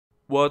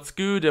What's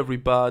good,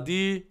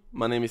 everybody?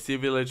 My name is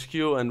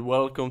DvLHQ and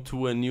welcome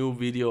to a new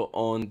video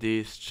on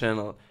this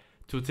channel.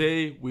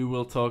 Today we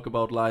will talk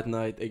about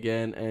Lightnite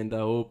again, and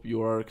I hope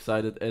you are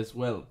excited as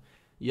well.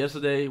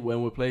 Yesterday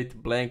when we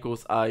played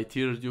Blancos, I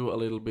teased you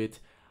a little bit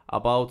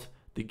about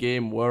the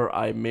game where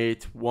I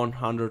made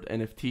 100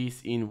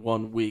 NFTs in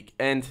 1 week,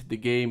 and the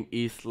game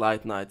is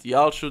Lightnite.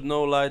 Y'all should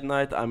know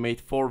Lightnite. I made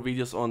 4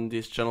 videos on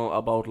this channel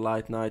about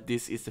Lightnite.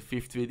 This is the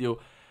 5th video.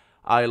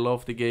 I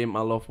love the game,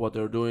 I love what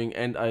they're doing,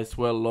 and I as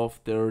well love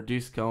their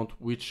discount,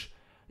 which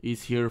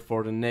is here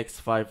for the next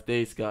 5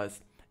 days,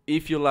 guys.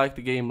 If you like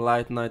the game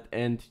Lightnite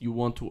and you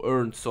want to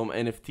earn some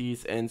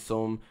NFTs and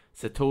some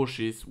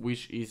Satoshis,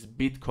 which is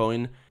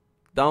Bitcoin,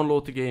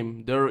 download the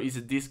game. There is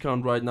a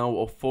discount right now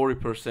of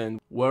 40%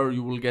 where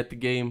you will get the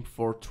game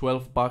for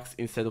 12 bucks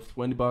instead of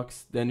 20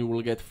 bucks. Then you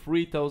will get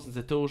 3000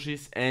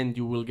 Satoshis and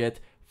you will get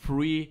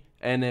free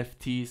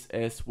NFTs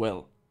as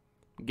well.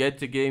 Get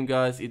the game,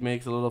 guys, it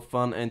makes a lot of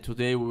fun, and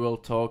today we will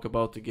talk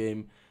about the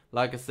game.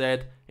 Like I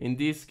said, in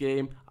this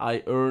game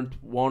I earned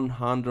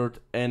 100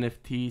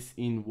 NFTs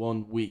in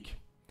 1 week.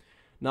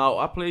 Now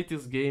I played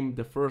this game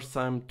the first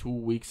time 2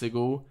 weeks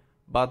ago,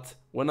 but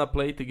when I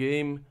played the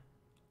game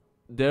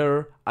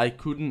there I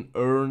couldn't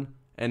earn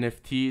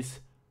NFTs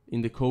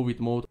in the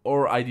COVID mode,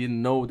 or I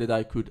didn't know that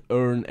I could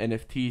earn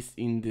NFTs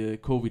in the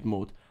COVID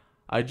mode.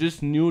 I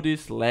just knew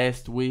this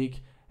last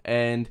week,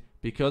 and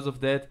because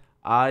of that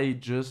I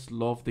just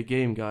love the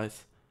game,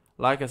 guys.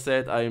 Like I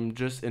said, I am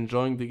just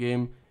enjoying the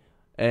game,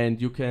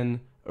 and you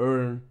can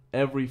earn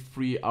every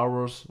 3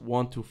 hours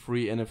 1 to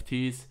 3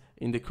 NFTs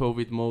in the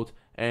COVID mode.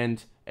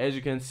 And as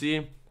you can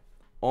see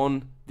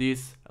on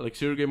this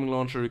Elixir gaming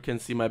launcher, you can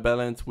see my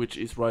balance, which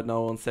is right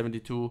now on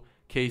 72k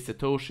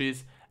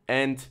Satoshis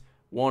and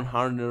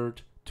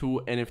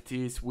 102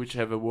 NFTs, which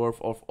have a worth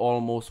of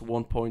almost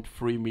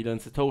 1.3 million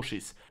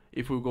Satoshis.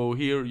 If we go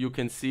here, you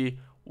can see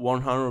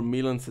 100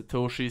 million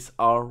Satoshis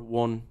are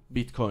 1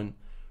 Bitcoin.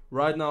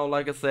 Right now,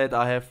 like I said,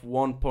 I have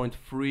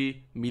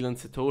 1.3 million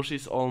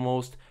Satoshis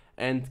almost.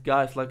 And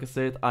guys, like I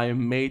said, I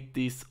made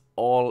this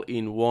all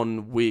in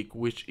 1 week,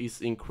 which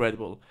is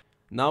incredible.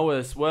 Now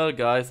as well,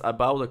 guys, I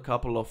bought a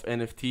couple of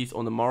NFTs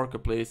on the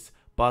marketplace,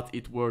 but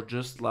it were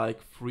just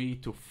like 3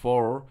 to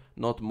 4,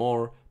 not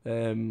more.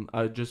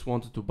 I just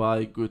wanted to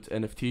buy good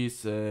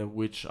NFTs,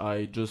 which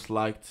I just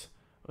liked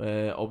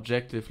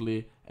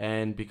objectively,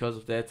 and because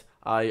of that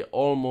I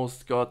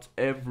almost got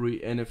every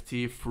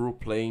NFT through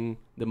playing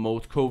the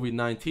mode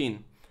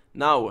COVID-19.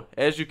 Now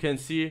as you can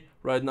see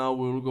right now,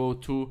 we will go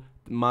to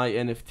my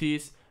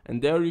NFTs,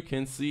 and there you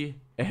can see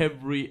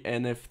every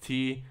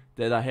NFT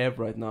that I have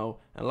right now.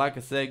 And like I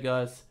said,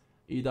 guys,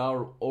 it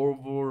are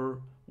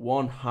over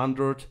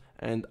 100,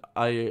 and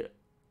I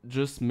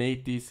just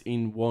made this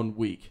in 1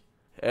 week.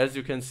 As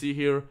you can see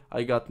here,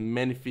 I got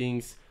many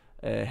things,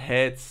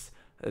 heads,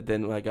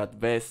 then I got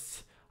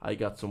vests, I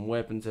got some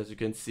weapons. As you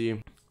can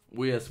see,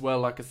 we as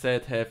well, like I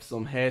said, have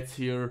some heads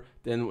here.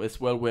 Then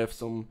as well we have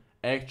some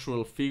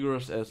actual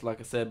figures, as like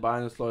I said,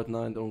 Binance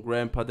Lightnite on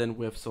Grandpa. Then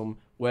we have some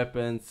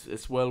weapons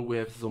as well. We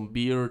have some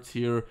beards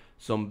here,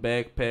 some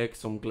backpacks,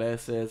 some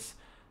glasses,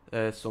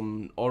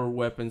 some other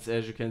weapons,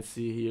 as you can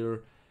see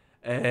here.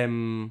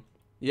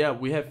 Yeah,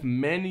 we have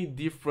many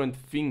different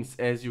things,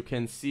 as you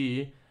can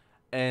see,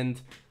 and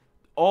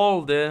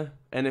all the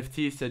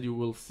NFTs that you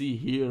will see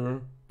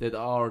here that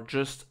are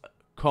just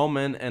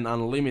common and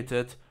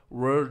unlimited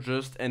were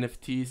just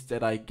NFTs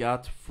that I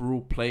got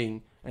through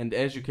playing. And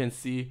as you can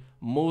see,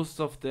 most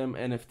of them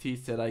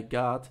NFTs that I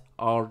got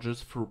are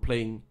just through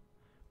playing,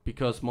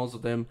 because most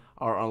of them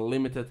are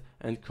unlimited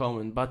and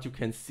common. But you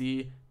can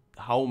see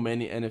how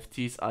many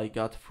NFTs I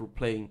got through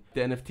playing.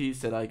 The NFTs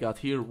that I got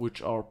here,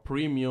 which are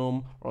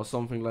premium or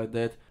something like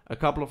that, a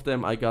couple of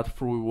them I got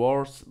through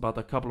rewards, but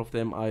a couple of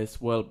them I as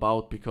well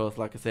bought, because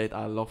like I said,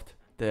 I loved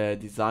the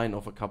design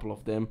of a couple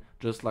of them.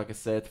 Just like I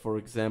said, for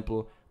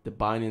example, the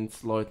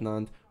Binance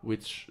Lightnite,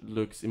 which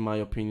looks in my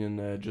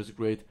opinion just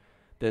great.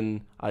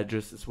 Then I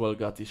just as well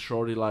got this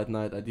Shorty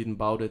Lightnite. I didn't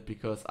buy it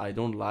because I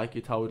don't like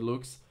it how it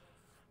looks,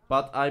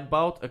 but I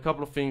bought a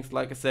couple of things.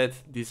 Like I said,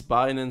 this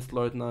Binance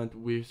Lightnite,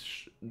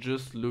 which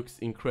just looks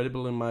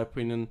incredible in my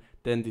opinion.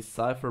 Then this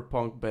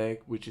Cypherpunk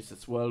bag, which is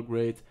as well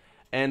great.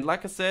 And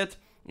like I said,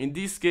 in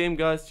this game,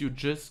 guys, you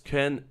just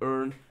can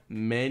earn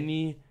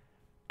many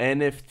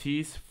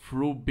NFTs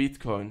through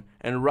Bitcoin.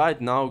 And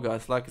right now,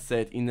 guys, like I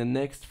said, in the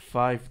next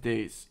 5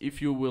 days,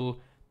 if you will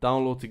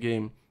download the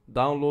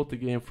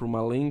game through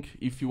my link.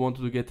 If you want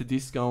to get the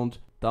discount,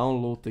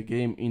 download the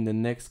game in the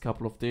next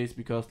couple of days,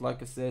 because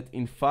like I said,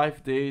 in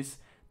 5 days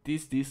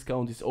this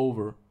discount is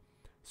over.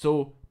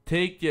 So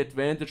take the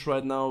advantage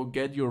right now,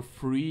 get your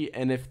free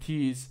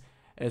NFTs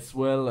as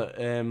well.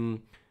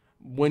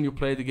 When you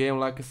play the game,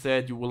 like I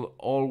said, you will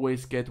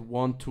always get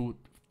 1 to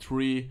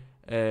 3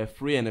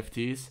 free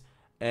NFTs,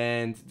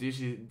 and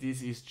this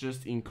is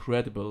just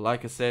incredible.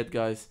 Like I said,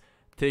 guys,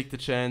 take the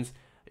chance.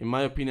 In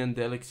my opinion,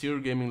 the Elixir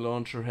gaming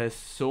launcher has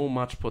so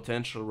much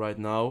potential right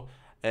now.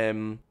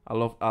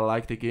 I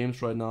like the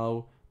games right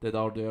now that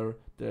are there.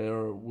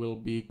 There will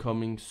be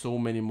coming so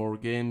many more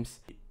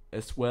games.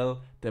 as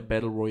well. The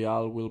Battle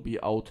Royale will be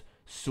out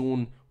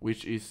soon,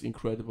 which is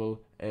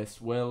incredible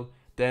as well.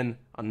 Then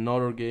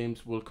another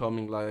games will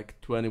coming like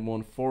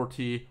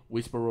 2140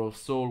 Whisperer of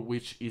Soul,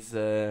 which is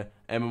a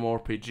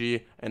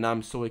MMORPG, and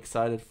I'm so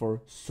excited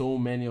for so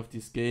many of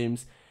these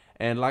games.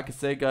 And like I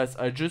said, guys,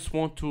 I just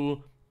want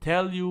to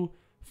tell you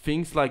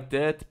things like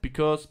that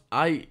because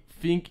I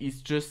think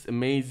it's just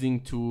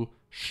amazing to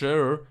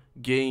share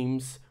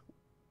games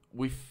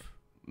with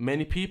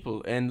many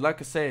people. And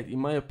like I said, in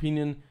my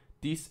opinion,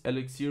 this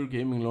Elixir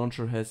gaming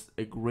launcher has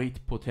a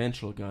great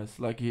potential, guys.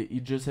 Like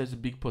it just has a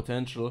big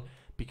potential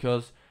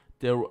because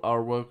there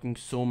are working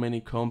so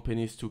many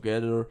companies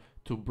together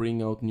to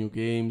bring out new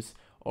games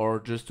or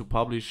just to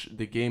publish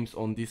the games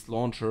on this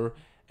launcher.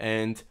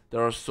 And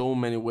there are so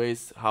many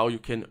ways how you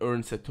can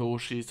earn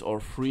satoshis or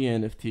free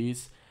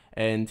NFTs,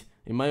 and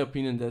in my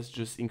opinion that's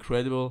just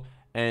incredible.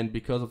 And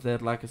because of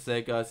that, like I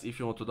said, guys, if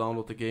you want to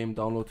download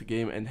the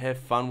game and have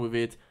fun with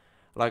it.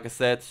 Like I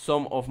said,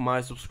 some of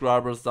my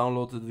subscribers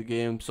downloaded the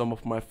game, some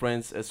of my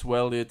friends as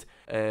well did.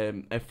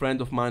 A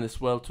friend of mine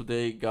as well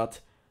today got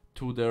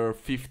to their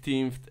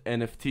 15th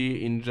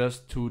NFT in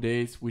just 2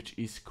 days, which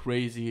is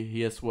crazy.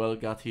 He as well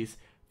got his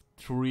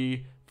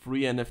 3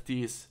 free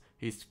NFTs,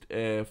 his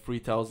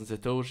 3000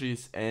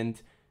 satoshis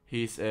and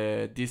his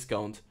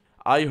discount.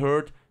 I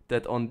heard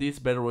that on this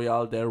Battle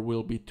Royale there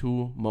will be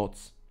 2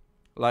 modes.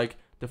 Like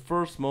the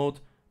first mode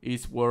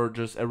is where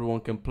just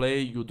everyone can play.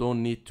 You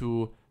don't need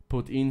to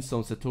put in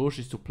some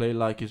satoshis to play,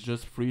 like it's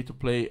just free to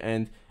play,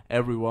 and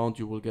every round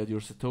you will get your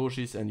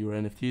satoshis and your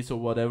NFTs or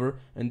whatever.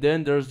 And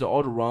then there's the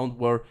other round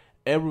where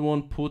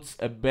everyone puts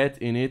a bet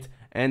in it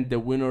and the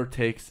winner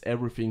takes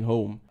everything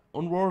home.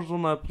 On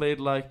Warzone I played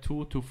like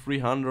 200 to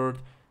 300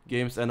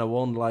 games and I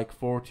won like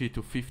 40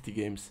 to 50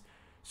 games.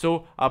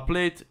 So I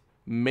played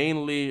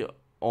mainly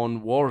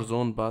on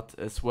Warzone, but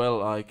as well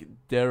like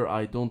there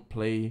I don't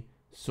play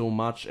so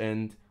much,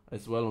 and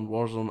as well on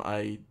Warzone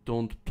I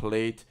don't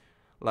play it.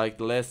 Like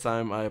the last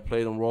time I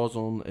played on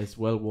Warzone as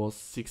well was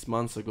 6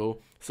 months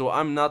ago. So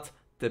I'm not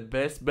the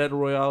best Battle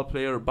Royale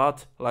player,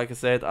 but like I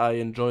said, I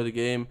enjoy the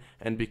game,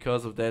 and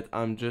because of that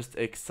I'm just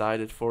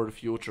excited for the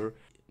future.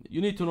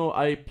 You need to know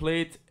I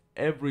played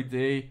every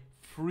day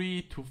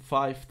 3 to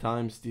 5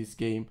 times this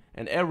game,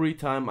 and every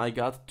time I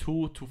got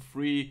 2 to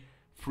 3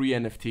 free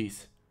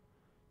NFTs.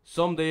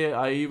 Someday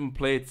I even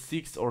played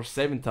 6 or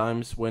 7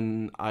 times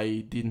when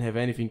I didn't have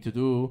anything to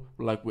do,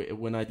 like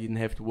when I didn't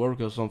have to work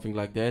or something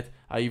like that.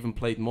 I even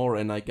played more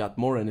and I got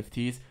more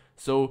NFTs.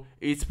 So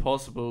it's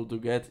possible to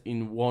get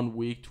in 1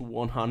 week to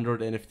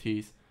 100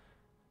 NFTs.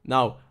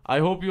 Now, I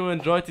hope you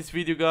enjoyed this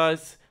video,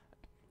 guys.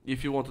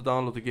 If you want to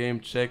download the game,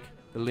 check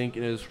the link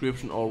in the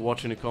description or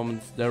watch in the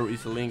comments. There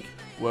is a link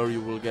where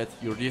you will get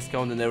your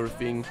discount and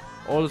everything.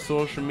 All the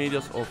social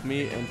medias of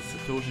me and the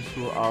Satoshis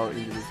who are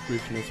in the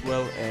description as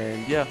well.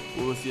 And yeah,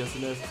 we will see us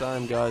next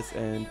time, guys,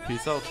 and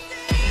peace out.